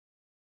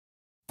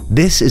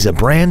This is a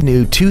brand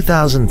new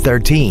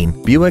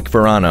 2013 Buick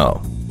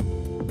Verano.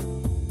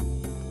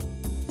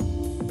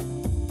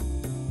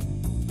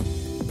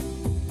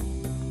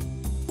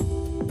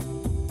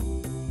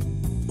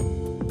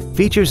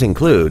 Features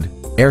include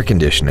air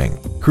conditioning,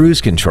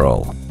 cruise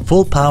control,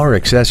 full power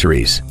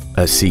accessories,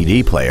 a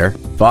CD player,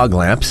 fog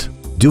lamps,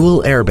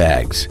 dual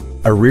airbags,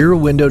 a rear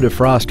window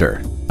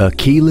defroster, a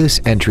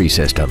keyless entry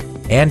system,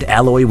 and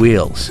alloy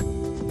wheels.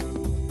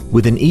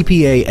 With an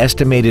EPA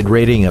estimated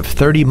rating of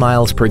 30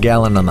 miles per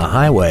gallon on the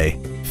highway,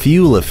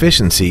 fuel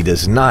efficiency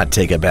does not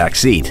take a back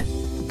seat.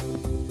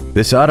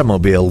 This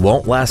automobile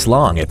won't last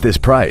long at this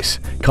price.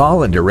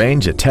 Call and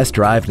arrange a test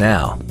drive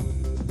now.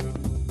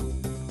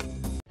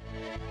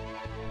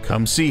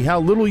 Come see how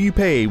little you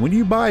pay when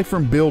you buy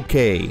from Bill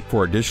Kay.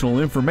 For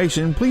additional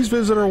information, please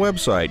visit our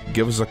website,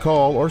 give us a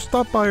call, or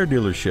stop by our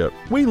dealership.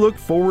 We look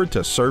forward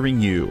to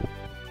serving you.